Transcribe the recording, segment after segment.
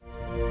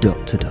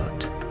Dot to Dot,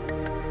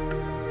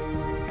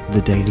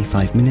 the daily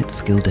 5-minute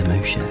skill demo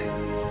show.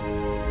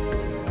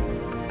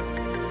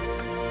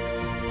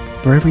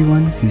 For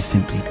everyone who's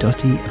simply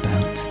dotty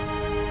about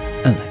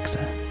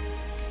Alexa.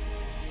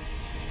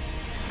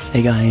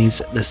 Hey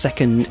guys, the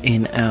second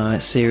in our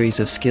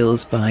series of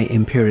skills by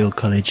Imperial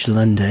College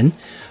London,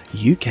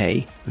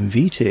 UK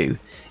V2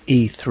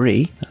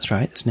 E3, that's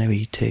right, there's no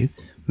E2,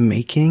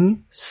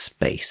 making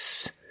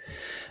space.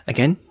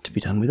 Again, to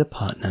be done with a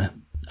partner.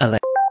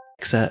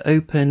 Alexa,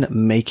 open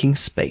making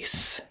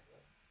space.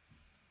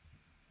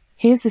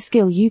 Here's the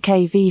skill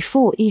UK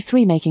V4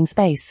 E3 making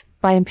space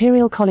by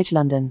Imperial College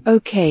London.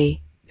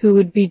 Okay, who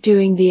would be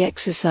doing the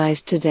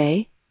exercise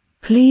today?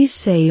 Please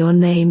say your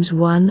names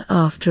one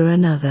after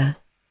another.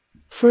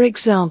 For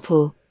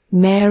example,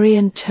 Mary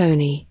and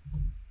Tony.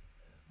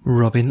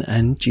 Robin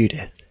and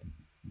Judith.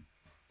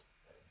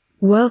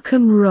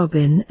 Welcome,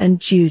 Robin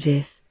and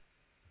Judith.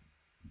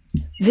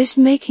 This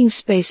making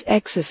space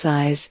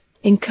exercise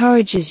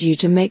encourages you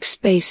to make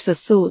space for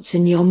thoughts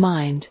in your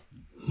mind.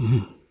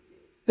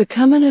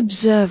 Become an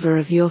observer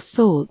of your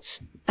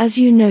thoughts as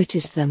you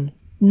notice them,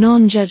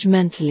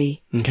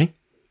 non-judgmentally. Okay.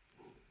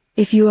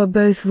 If you are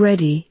both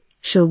ready,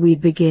 shall we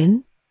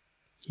begin?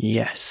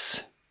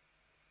 Yes.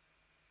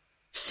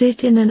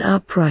 Sit in an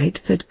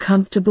upright but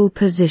comfortable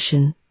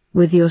position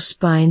with your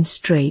spine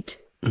straight.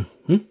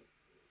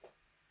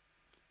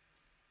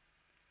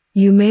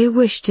 You may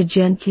wish to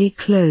gently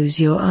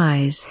close your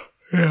eyes.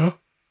 Yeah.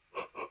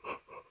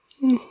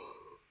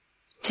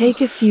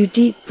 Take a few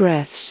deep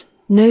breaths,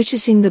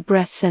 noticing the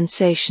breath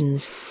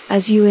sensations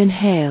as you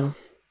inhale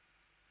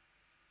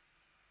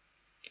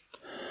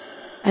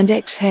and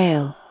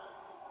exhale.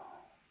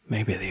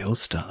 Maybe they all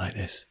start like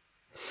this.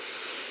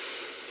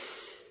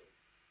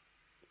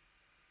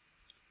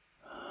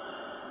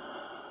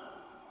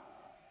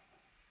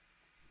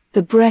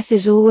 The breath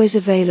is always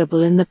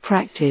available in the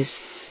practice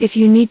if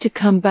you need to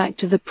come back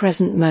to the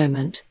present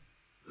moment.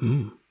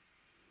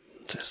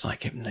 Just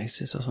like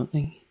hypnosis or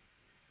something.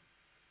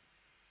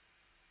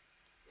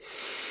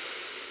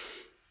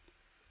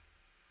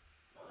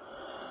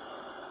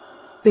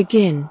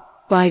 Begin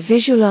by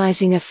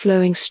visualizing a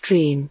flowing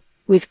stream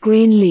with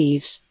green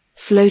leaves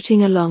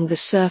floating along the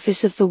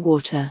surface of the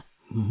water.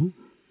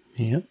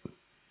 Yep.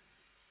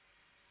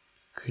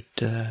 Good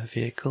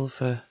vehicle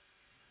for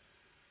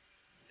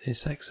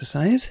this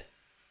exercise.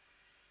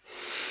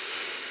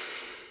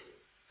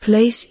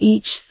 Place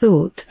each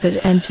thought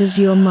that enters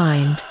your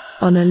mind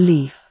on a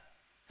leaf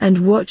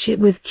and watch it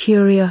with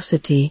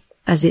curiosity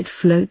as it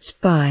floats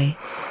by.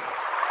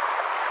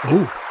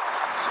 Oh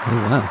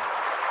wow.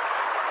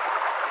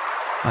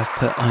 I've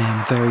put I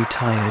am very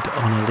tired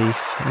on a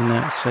leaf and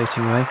now it's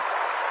floating away.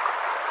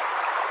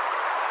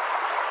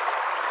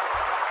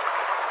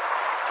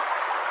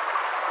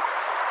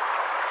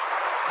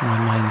 My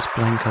mind's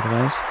blank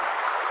otherwise.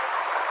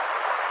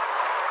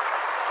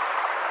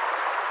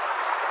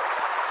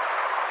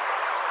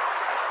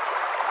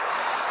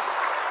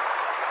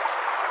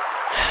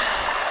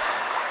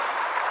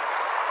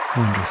 I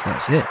wonder if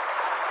that's it.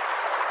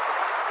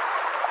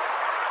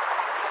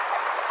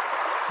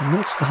 And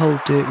what's the whole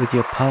do it with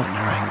your partner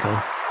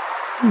angle?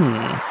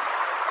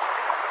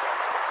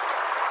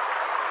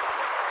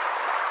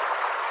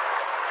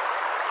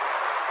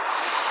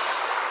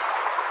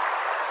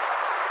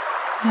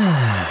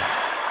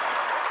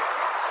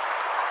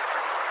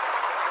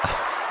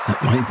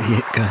 That might be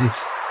it,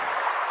 guys.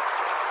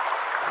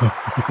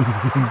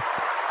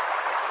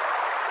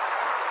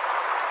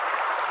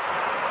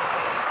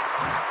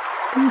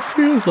 It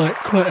feels like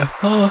quite a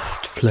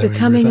fast flowing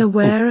Becoming river.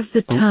 aware of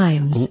the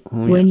times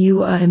when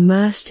you are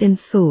immersed in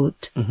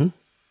thought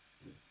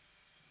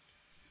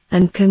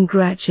and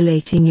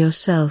congratulating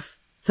yourself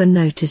for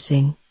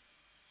noticing.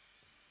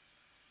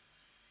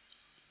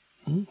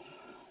 I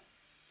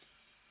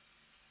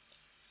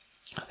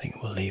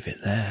think we'll leave it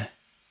there.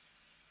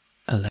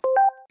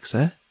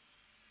 Alexa,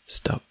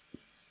 stop.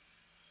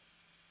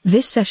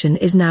 This session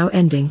is now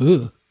ending.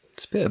 Ooh,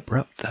 it's a bit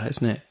abrupt that,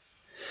 isn't it?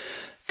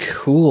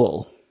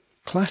 Cool.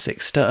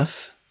 Classic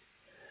stuff.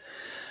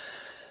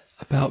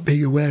 About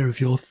being aware of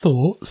your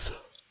thoughts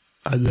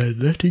and then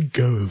letting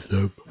go of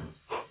them.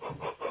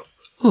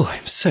 Oh,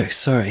 I'm so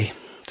sorry.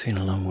 It's been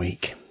a long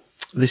week.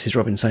 This is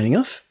Robin signing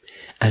off,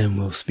 and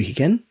we'll speak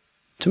again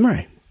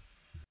tomorrow.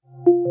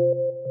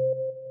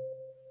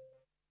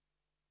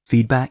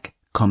 Feedback,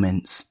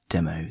 comments,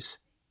 demos.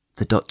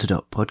 The Dot to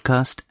Dot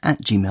podcast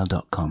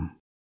 @gmail.com.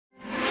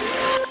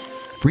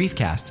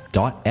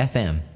 Briefcast.fm